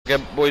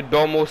Okay, boys,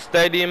 Belmore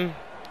Stadium,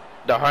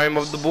 the home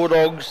of the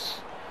Bulldogs,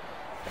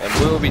 and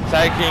we will be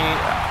versing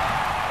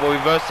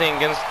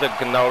against the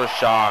Canada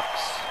Sharks.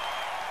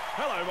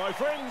 Hello, my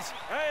friends,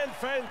 and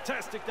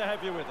fantastic to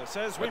have you with us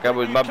as we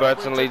with Matt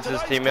Burton leads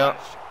his team out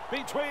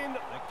between the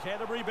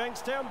Canterbury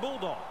Bankstown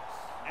Bulldogs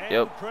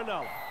and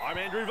Cronulla. I'm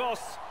Andrew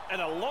Voss,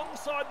 and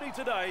alongside me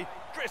today,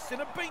 dressed in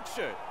a beach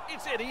shirt,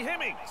 it's Eddie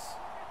Hemmings.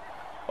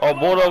 Oh,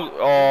 Bulldog!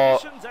 Oh,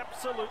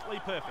 absolutely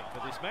perfect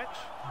for this match.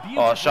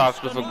 Oh,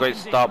 Sharks with a great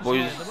start,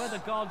 boys. The weather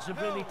gods have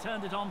really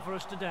turned it on for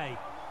us today.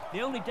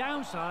 The only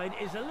downside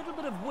is a little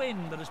bit of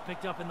wind that has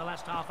picked up in the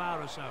last half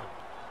hour or so.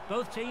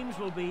 Both teams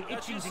will be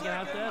itching to get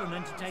out there and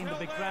entertain the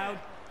big crowd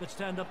that's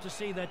turned up to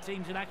see their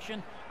teams in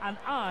action, and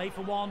I,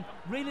 for one,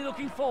 really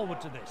looking forward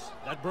to this.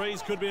 That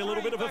breeze could be a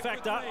little bit of a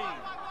factor,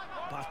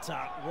 but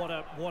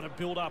what a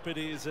build-up it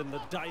is, and the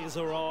day has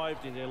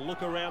arrived, and you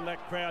look around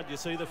that crowd, you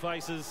see the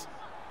faces.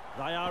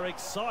 They are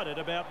excited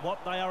about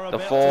what they are about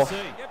to see.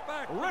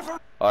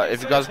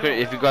 If you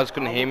guys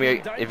couldn't hear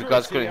me,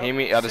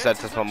 I just had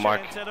to turn my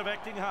mic.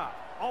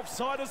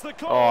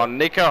 Oh,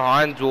 Nico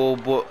Hines will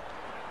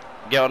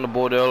get on the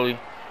board early.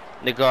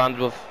 Nico Hines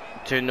with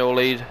 2-0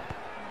 lead.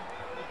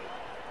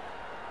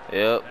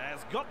 Yep.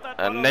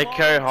 And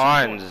Nico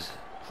Hines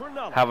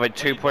have a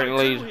 2-point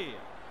lead.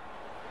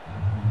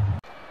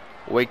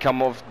 We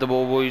come off the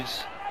ball,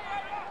 boys.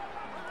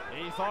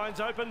 Finds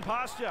open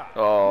pasture.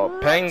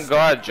 Oh,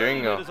 Pangai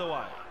Jr.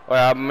 Oh,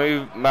 I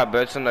moved Matt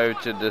Burton over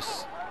to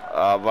this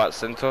right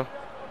centre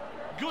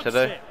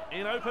today.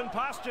 In open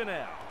pasture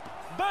now.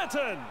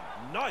 Burton,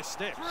 nice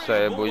step.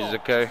 So boys,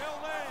 okay.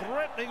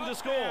 Threatening to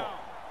score.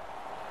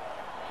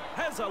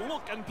 Has a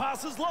look and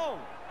passes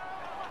long.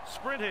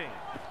 Sprinting.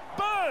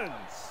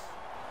 Burns.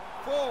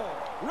 4.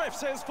 Ref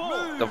says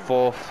 4. The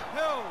 4th.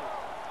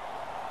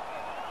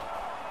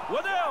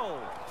 Waddell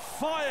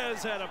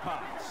fires out a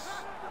pass.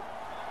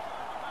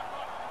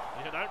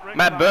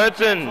 Matt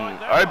Burton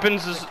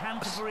opens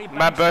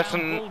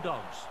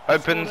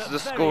the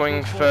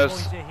scoring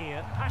first.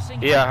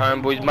 Yeah,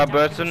 homeboys. Matt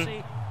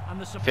Burton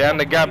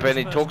found the gap and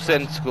he took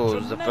and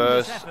scores the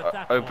first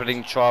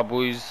opening try,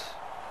 boys.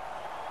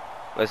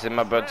 Let's see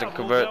Matt Burton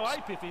converts.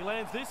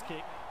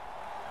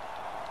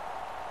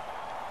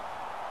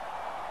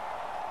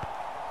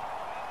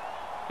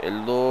 It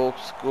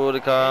looks good.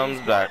 It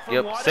comes back.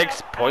 Yep,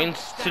 6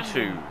 points to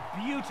 2.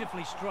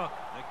 Beautifully struck.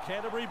 The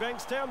Canterbury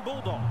Bankstown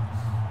Bulldogs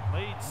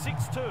lead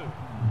 6-2.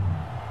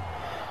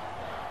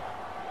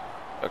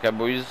 Okay,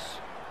 boys.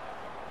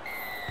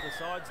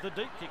 Besides, the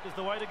deep kick is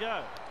the way to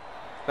go.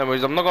 No,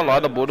 boys, I'm not gonna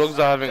lie, the Bulldogs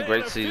are having a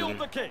great season.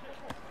 To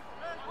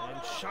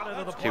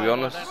be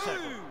honest.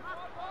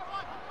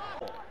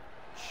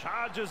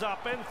 Charges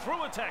up and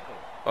through a tackle.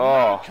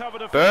 Oh,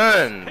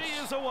 Burns. He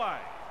is away.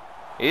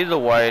 Either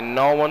way,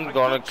 no one's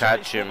gonna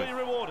catch him.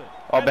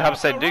 Or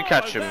perhaps they do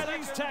catch him.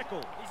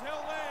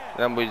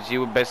 Then boys, he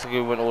would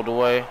basically went all the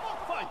way.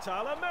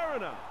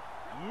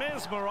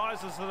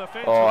 Mesmerizes the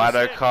defense. Oh,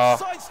 Adokar.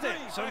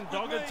 Some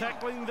dogged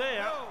tackling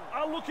there.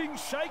 Are looking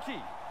shaky.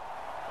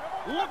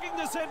 Looking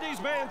to send his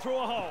man through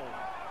a hole.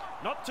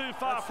 Not too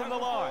far from the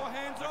line.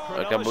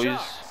 Okay, boys.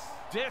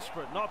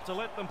 Desperate not to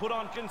let them put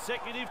on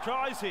consecutive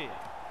tries here.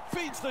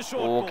 Feeds the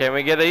short Oh, can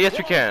we get a yes?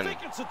 We can.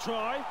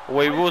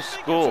 We will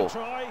score.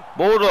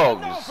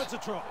 Bulldogs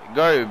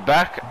go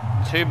back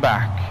to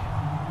back.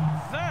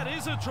 That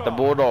is a try. The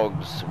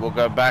Bulldogs will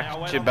go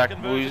back to back,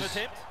 boys.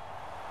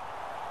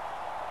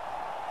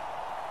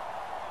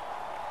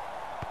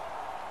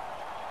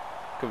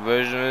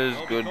 Conversion is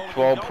good.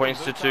 12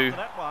 points to 2.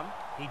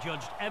 He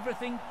judged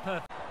everything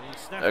perfect.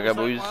 Okay,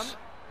 boys.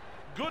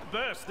 Good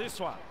burst this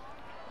one.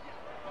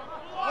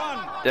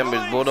 Them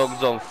is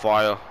Bulldogs on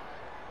fire.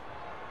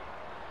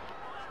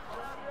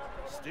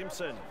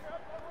 Stimson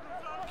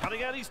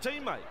cutting out his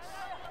teammates.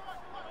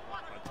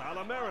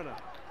 Tyler Mariner.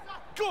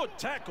 Good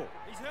tackle.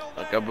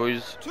 Okay,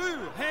 boys. 2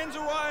 hands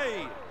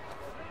away.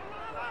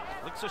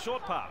 Licks a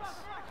short pass.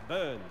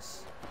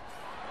 Burns.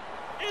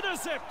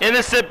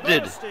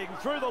 Intercepted.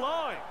 Through the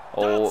line.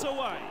 Oh,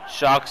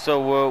 Sharks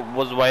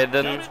was away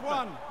then.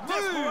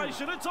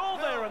 Desperation, it's all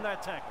there in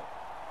that tackle.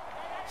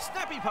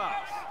 Snappy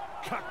pass.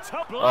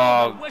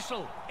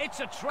 Whistle.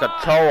 It's a try.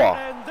 Katoa.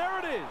 And there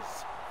it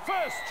is.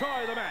 First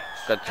try of the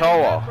match.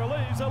 Katoa.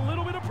 Relieves a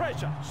little bit of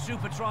pressure.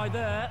 Super try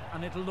there,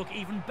 and it'll look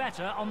even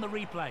better on the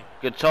replay.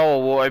 Katoa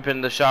will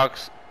open the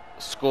Sharks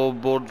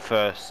scoreboard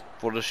first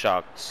for the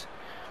Sharks.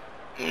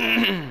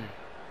 So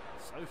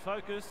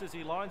focused as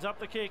he lines up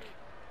the kick.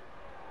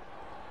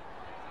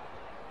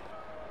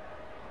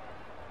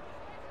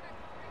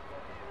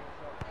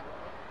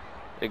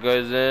 It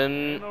goes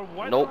in.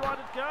 Nope.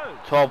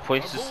 12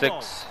 points to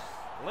 6.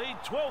 Lead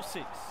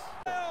 12-6.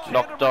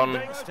 Knocked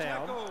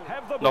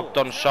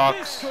on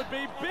Sharks. This could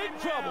be big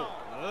trouble.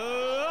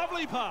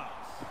 Lovely pass.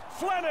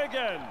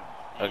 Flanagan.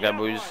 Okay,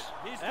 boys.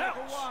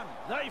 Ouch.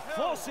 They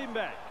force him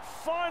back.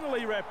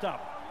 Finally wrapped up.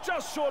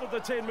 Just short of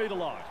the 10-metre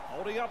line.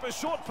 Holding up a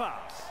short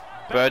pass.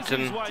 Burton.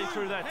 His way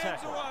through that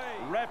tackle.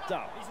 Wrapped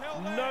up.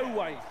 No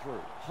way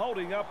through.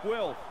 Holding up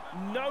well.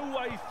 No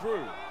way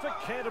through for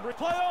Canterbury.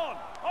 Play on.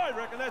 I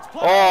reckon that's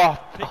play Oh,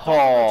 Picked oh.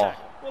 up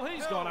the tackle. Well,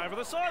 he's gone over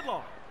the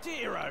sideline.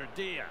 Dear, oh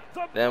dear.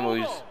 The Then we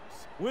Bulldogs,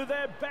 with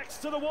their backs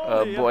to the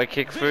wall here, boy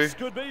kick through. this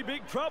could be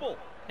big trouble.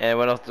 And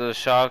went off to the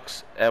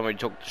Sharks, and we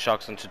took the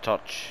Sharks into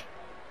touch.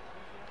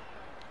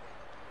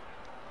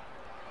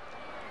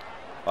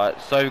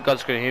 Alright, so if you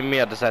guys can hear me,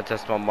 I just had to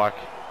test my mic.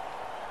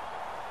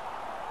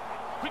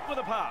 Quick with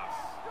a pass.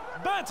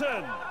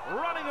 Burton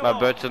running My along.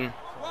 Burton.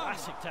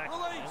 Classic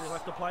tackle. And he'll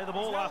have to play the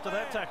ball after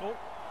that tackle.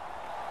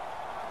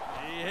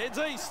 He heads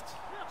east.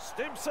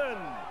 Stimson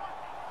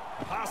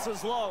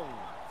passes long.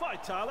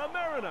 Fight Tyler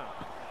Mariner.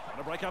 Trying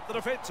to break up the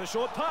defence. A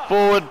short pass.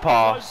 Forward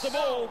pass. Throws the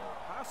ball.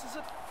 Passes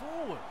it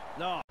forward.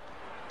 No.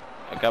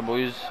 Okay,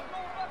 boys.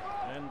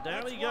 And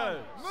down he goes.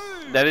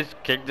 They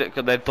just kicked it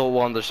because they thought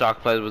one of the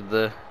Shark players was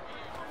there.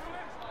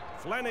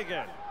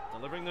 Flanagan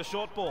delivering the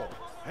short ball.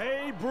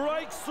 He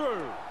breaks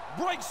through.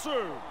 Breaks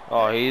through.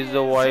 Oh, he's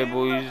away, In the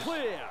boys.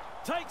 clear.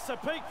 Takes a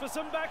peek for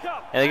some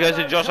backup. And he goes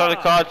to Josh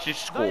Adokar to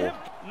score.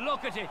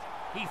 Look at it.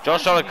 He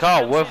Josh fancies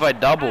Adokar his with a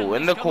chances, double and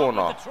in he's the come up with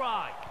corner. the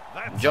try.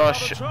 That's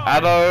Josh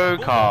another try.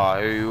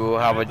 Adokar, who will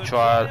have a The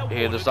try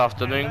here this awarded,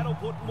 afternoon. and that'll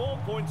put more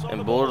points on the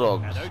And board.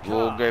 Bulldogs Adokar.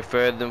 will go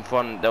further in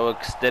front. They will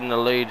extend the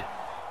lead This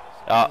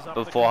is up the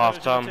before half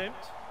conversion time.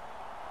 attempt.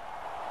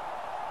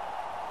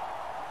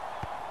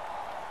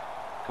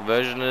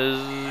 Conversion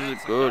is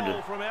That's a good.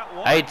 goal from out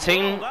wide.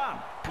 18 Well done.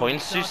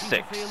 points to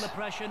Starting to feel 6. the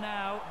pressure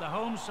now. The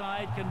home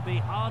side can be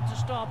hard to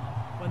stop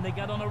when they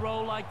get on a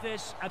roll like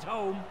this at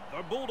home.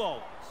 The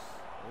Bulldogs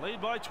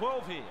lead by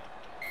 12 here.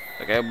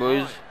 Okay,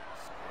 boys.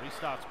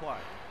 Restarts play.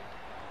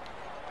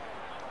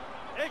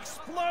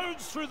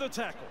 Explodes through the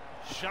tackle,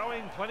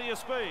 showing plenty of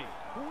speed.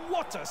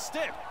 What a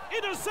step!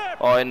 Intercept!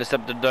 Oh,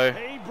 intercepted though.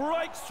 He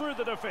breaks through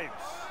the defence.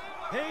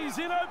 He's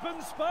in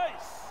open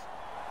space.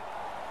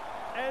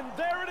 And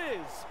there it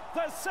is,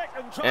 the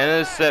second try.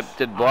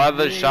 Intercepted by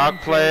the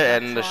Shark player,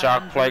 and the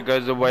Shark player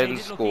goes away and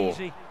score.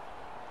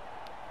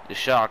 The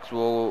Sharks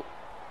will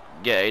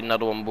get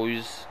another one,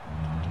 boys.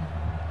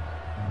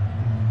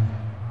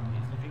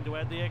 He's looking to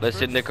add the Let's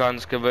see if extras.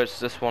 Nickons converts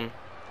this one.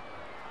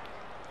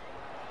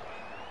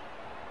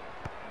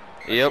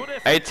 Yep,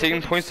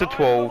 18 points to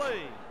 12.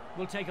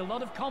 Will take a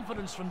lot of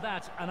confidence from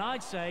that, and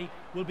I'd say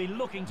we'll be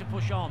looking to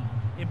push on.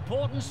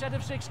 Important set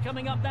of 6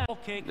 coming up now.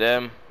 Kick.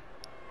 Them.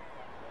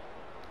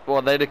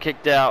 Well, they'd have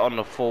kicked out on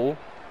the full.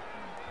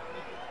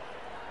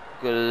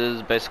 Because it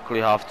is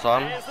basically half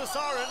time. Here's the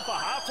siren for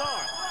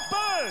half-time.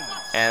 Burns!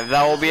 And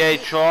that will be a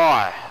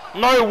try.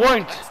 No, it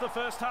won't. That's the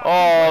first half.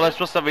 Oh, that's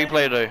supposed to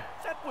replay though.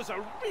 That was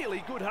a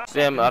really good half.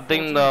 Damn, I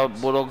think the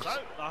Bulldogs So,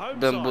 the home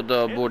then side put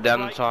the ball head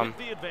down break time. with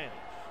the advantage.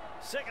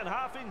 Second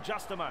half in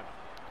just a moment.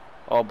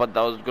 Oh, but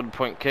that was a good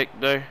point kick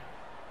though.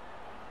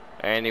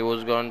 And he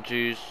was going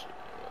to...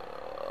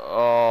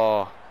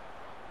 Oh,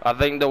 I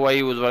think the way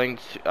he was running,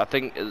 I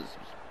think is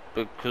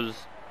because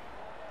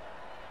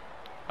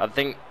I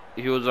think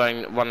he was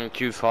running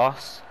too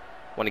fast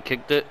when he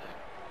kicked it.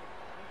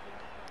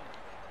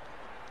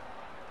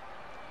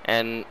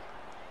 And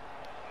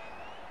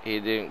he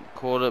didn't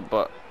call it,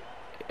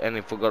 and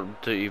he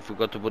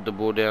forgot to put the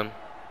ball down.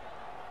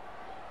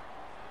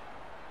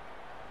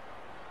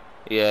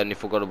 Yeah, and he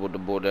forgot to put the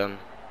ball down.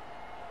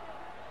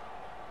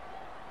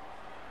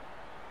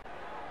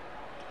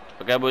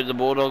 Okay, boys, the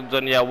Bulldogs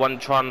only have one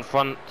try in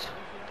front.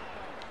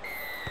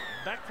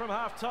 Back from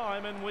half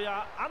time, and we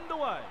are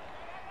underway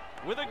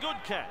with a good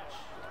catch.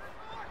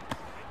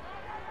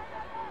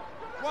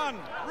 One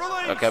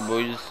release. Okay,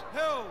 boys.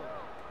 Hill.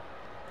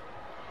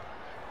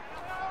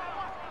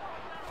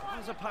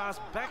 There's a pass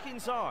back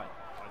inside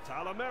by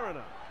Tyler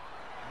Mariner.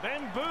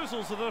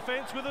 Bamboozles the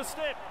defence with a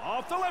step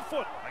off the left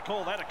foot. They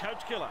call that a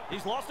coach killer.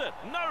 He's lost it.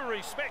 No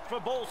respect for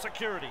ball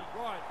security.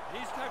 Right,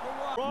 he's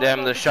tackled one.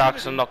 Damn, the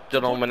Sharks are knocked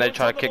it on when they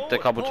try to kick it a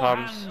couple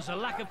times. Hands, a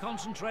lack of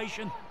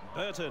concentration.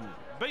 Burton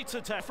beats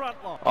attack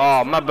front line.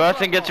 Oh, Matt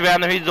Burton gets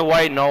around him. He's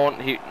away. No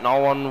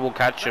one will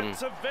catch him.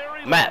 That's a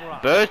very long Matt run.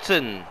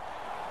 Burton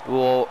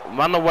will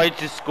run away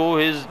to score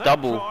his That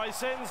double. try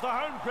sends the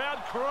home crowd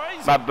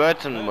crazy. Matt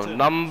Burton with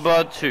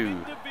number 2.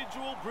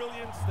 Individual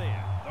brilliance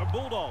there. The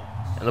Bulldogs.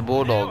 And the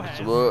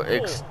Bulldogs will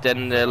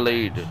extend their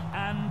lead.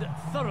 And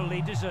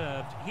thoroughly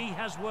deserved. He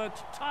has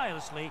worked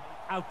tirelessly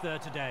out there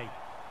today.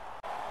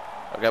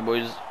 Okay,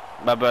 boys.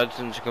 Matt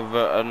Burton to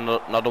convert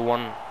another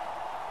one.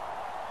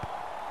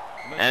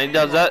 And he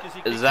does that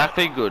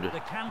exactly good. The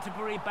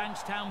Canterbury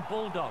Bankstown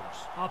Bulldogs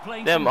are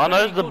playing. Damn, some I know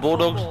very the good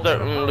Bulldogs football. don't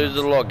Their lose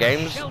a lot of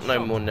games opponents no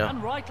more shell-shocked, now.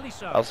 and rightly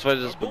so. I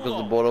suppose it's because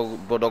the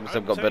Bulldogs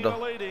have got Home team better. are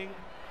leading.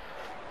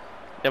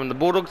 Yeah, the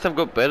Bulldogs have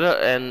got better,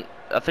 and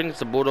I think it's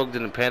the Bulldogs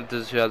and the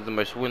Panthers who has the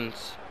most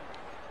wins.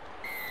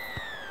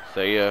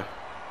 So yeah.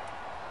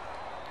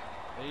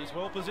 He's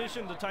well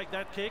positioned to take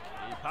that kick.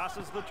 He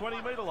passes the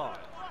 20-metre line.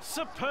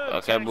 Superb.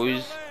 Okay, tackle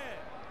boys.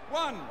 there.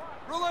 One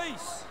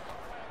release.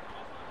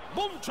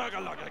 Boom,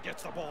 Chuggalugga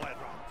gets the ball and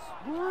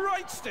runs.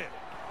 Great step.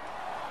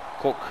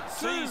 Cook.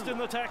 Seized in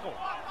the tackle.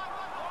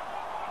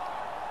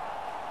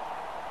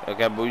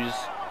 Okay, boys.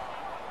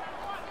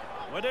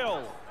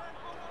 Waddell.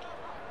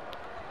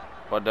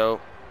 What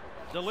though?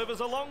 Delivers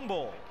a long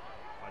ball.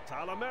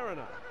 Tyler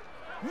Mariner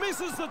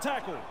misses the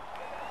tackle.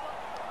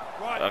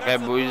 Right, okay,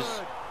 boys.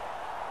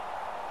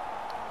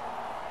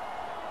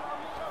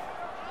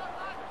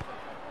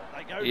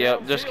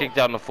 Yep, just kick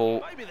down the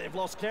full. Maybe they've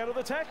lost count of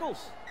the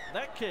tackles.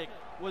 That kick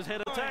was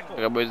head of tackle.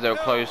 Okay, boys, they're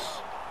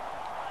close.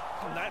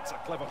 And that's a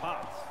clever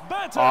pass.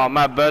 Burton. Oh,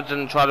 Matt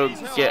Burton tried to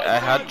get a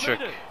hat trick.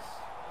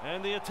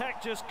 And the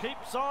attack just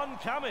keeps on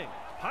coming.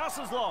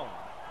 Passes long.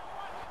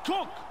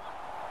 Cook.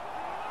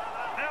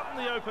 Out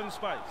in the open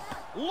space.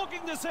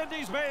 Looking to send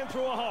his man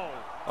through a hole.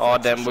 Oh,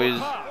 damn, boys.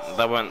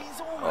 That went.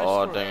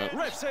 Oh, dang it.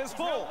 Ref says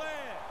ball.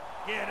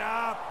 Get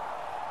up.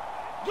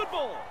 Good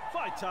ball.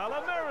 Fight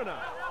Tyler Mariner.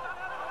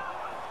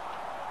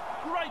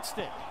 Great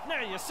step.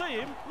 Now you see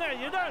him, now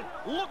you don't.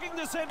 Looking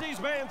to send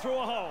his man through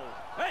a hole.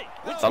 Hey,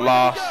 which way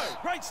did he go?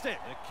 Great step.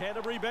 The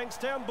Canterbury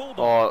Bankstown Bulldogs.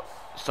 Oh,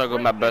 so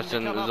good. Matt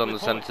Burton is on the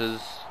centres.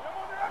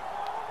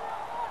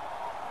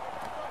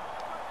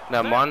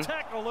 Never mind.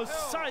 Tackle has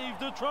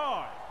saved a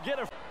try. Get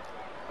a.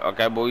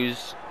 Okay,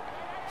 boys.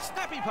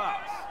 Snappy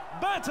pass.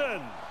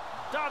 Burton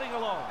darting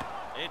along.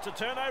 It's a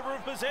turnover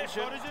of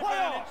possession.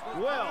 Well,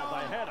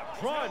 they had a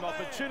prime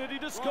opportunity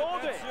to score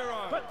there,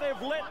 but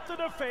they've let the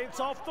defence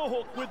off the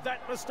hook with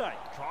that mistake.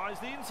 Tries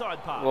the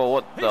inside pass. Well,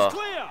 what the? He's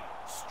clear.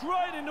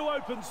 Straight into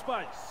open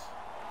space.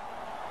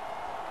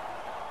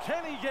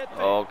 Can he get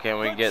there? Oh, can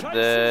we get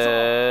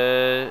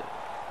there?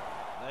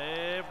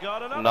 They've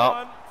got another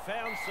one.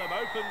 Found some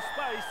open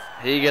space.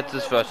 He gets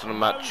his first in the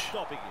match.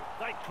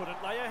 They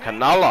couldn't lay a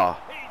hand. Canala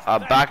are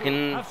back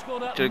in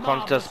to the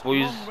contest,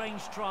 boys.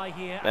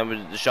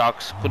 Then the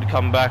Sharks could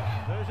come back.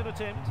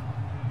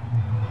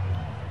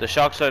 The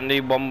Sharks only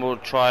need one more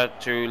try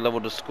to level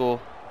the score.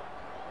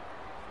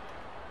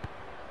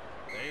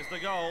 There's the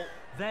goal.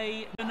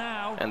 They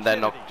now and they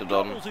knocked it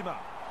on.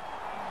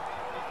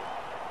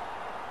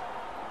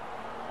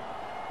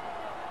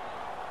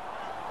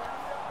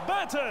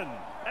 Burton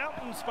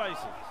out in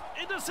spaces.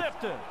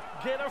 Intercepted.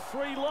 Get a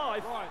free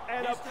life,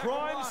 and a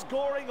prime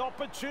scoring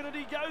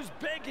opportunity goes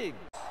begging.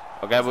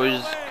 Okay,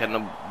 boys, can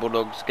the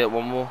Bulldogs get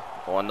one more?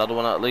 Or another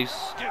one at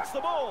least? Gets the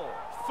ball.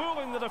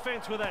 Fooling the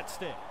defence with that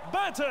step.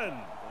 Burton.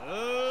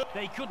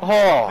 They couldn't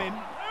stop him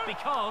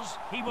because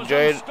he was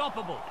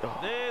unstoppable.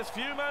 There's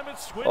few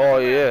moments swinging. Oh,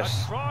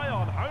 yes. A try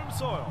on home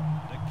soil.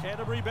 The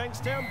Canterbury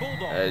Bankstown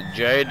Bulldogs.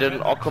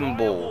 Jaden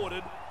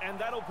Ockenball. And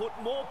that'll put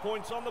more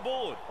points on the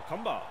board.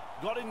 Ockenball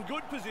got in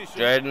good position.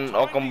 Jaden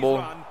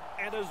Ockenball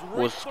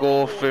will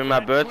score through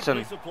Matt Burton.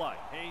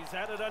 He's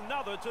added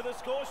another to the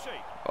score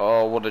sheet.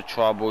 Oh, what a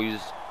try,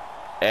 boys.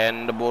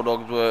 And the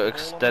Bulldogs will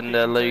extend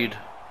their lead.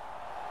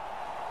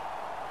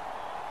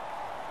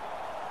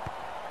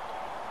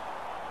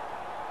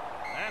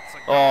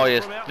 Oh,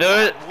 yes.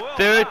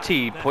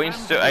 30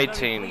 points to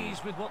 18.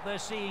 With what they're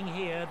seeing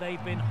here,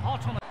 they've been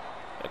hot on.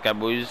 Okay,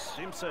 boys.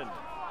 Simpson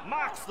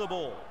marks the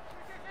ball.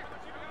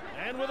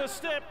 And with a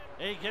step,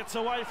 he gets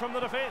away from the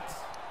defence.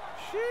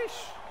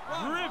 Sheesh.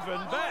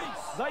 Driven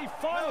back. They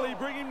finally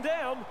bring him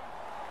down.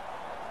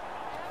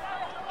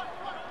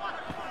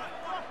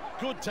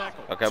 Good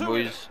tackle. Okay,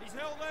 boys. He's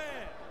held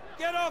there.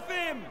 Get off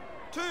him.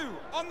 2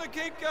 on the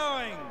keep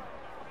going.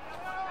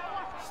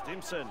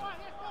 Stimson.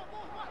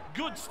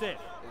 Good step.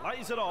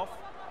 Lays it off.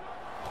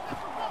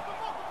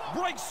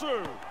 Breaks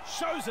through.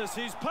 Shows us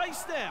his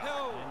pace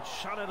now. And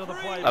shut out of the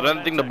play. I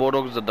don't think the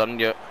Bulldogs are done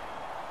yet.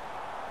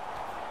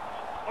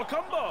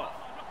 Ocambo.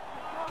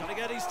 Gonna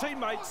get his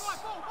teammates.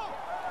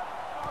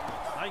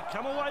 They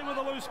come away with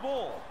a loose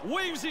ball.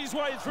 Weaves his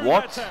way through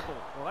that tackle.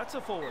 Well, that's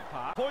a forward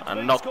pass.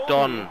 And knocked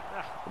on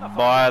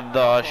by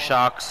the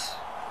Sharks.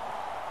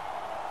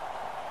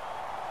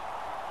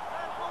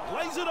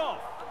 Lays it off.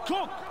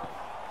 Cook.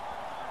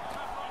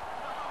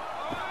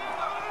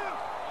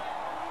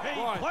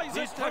 He plays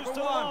it close to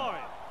the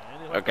line.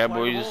 Okay,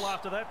 boys.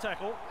 After that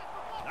tackle.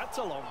 That's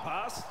a long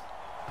pass.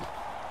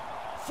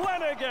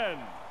 Flanagan.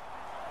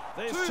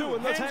 There's 2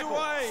 in the tackle.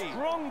 Away.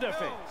 Strong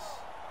defence.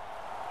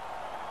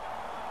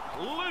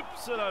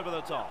 Loops it over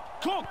the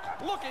top. Cook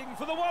looking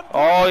for the one.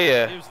 Oh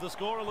yeah. Gives the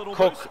score a little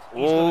Cook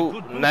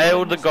will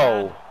nail the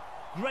goal.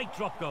 Great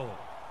drop goal.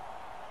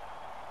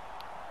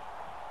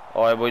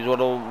 Alright, boys,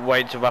 what a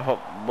way to wrap up.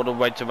 What a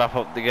way to wrap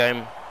up the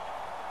game.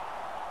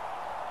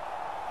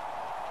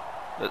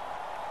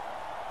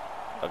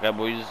 Okay,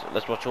 boys,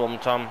 let's watch it one more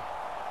time.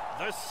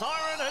 The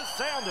siren has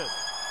sounded.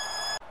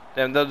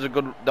 Damn, that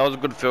was a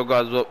good field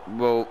goal as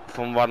well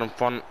from right in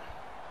front.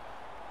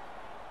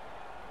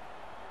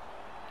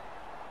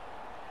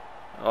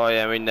 Oh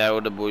yeah, we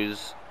nailed the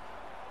boys.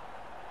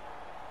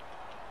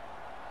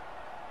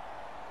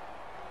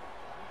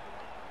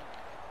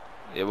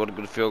 Yeah, what a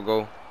good field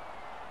goal.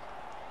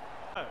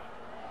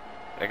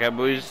 Okay,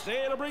 boys. He's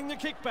there to bring the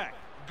kick back.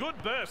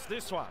 Good burst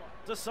this one.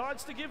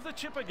 Decides to give the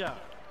chip a go.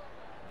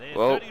 They're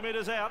 30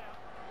 metres out.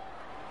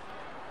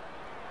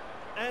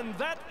 And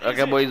that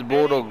okay, boys,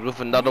 Bulldogs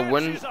with another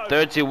win.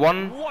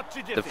 31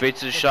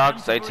 defeats the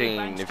Sharks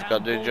 18. If you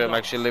guys do enjoy,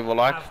 make sure to leave a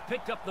like,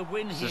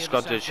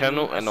 subscribe to the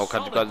channel, and I'll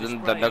catch you guys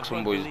in the next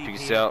one, boys.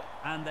 Peace out.